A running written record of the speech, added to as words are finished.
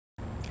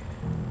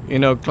you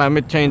know,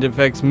 climate change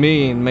affects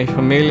me and my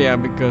familia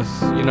because,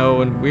 you know,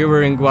 when we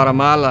were in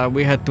Guatemala,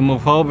 we had to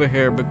move over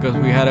here because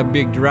we had a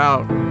big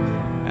drought.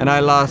 And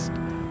I lost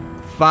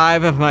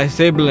 5 of my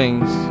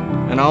siblings,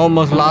 and I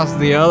almost lost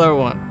the other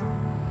one.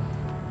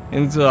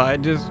 And so I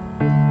just...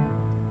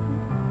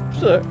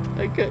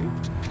 Okay.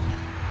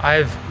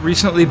 I've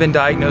recently been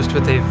diagnosed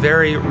with a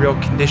very real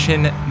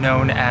condition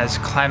known as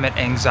climate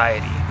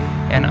anxiety.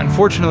 And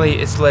unfortunately,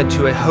 it's led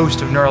to a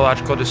host of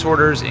neurological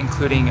disorders,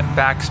 including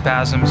back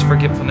spasms,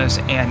 forgetfulness,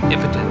 and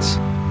impotence.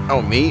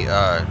 Oh, me?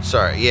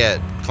 Sorry, yeah,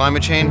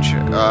 climate change?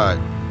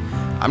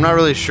 I'm not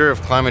really sure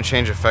if climate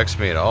change affects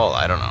me at all.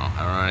 I don't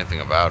know anything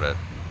about it.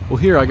 Well,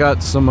 here, I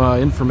got some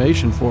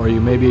information for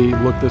you. Maybe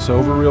look this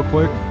over real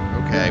quick.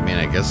 Okay, I mean,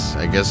 I guess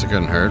it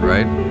couldn't hurt,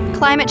 right?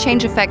 Climate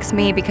change affects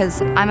me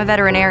because I'm a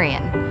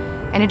veterinarian.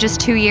 And in just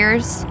 2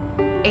 years,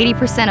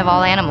 80% of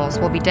all animals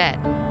will be dead.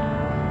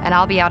 And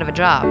I'll be out of a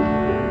job.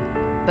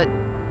 But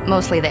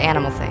mostly the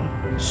animal thing.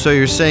 So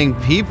you're saying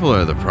people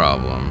are the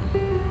problem?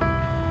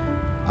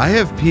 I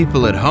have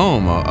people at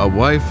home, a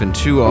wife and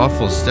 2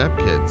 awful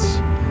stepkids.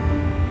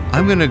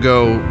 I'm gonna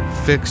go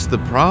fix the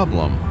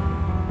problem.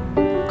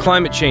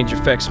 Climate change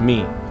affects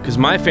me because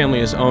my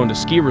family has owned a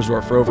ski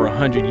resort for over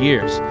 100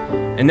 years.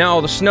 And now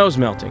all the snow's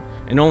melting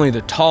and only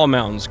the tall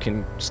mountains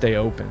can stay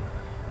open.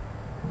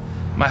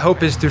 My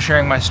hope is through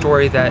sharing my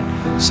story that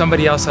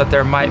somebody else out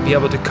there might be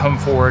able to come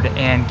forward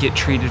and get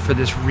treated for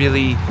this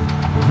really,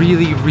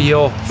 really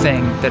real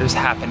thing that is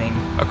happening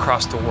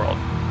across the world.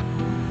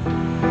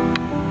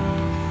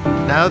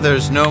 Now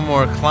there's no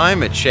more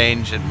climate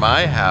change in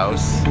my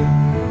house.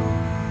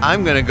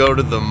 I'm gonna go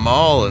to the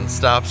mall and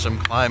stop some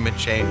climate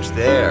change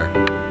there.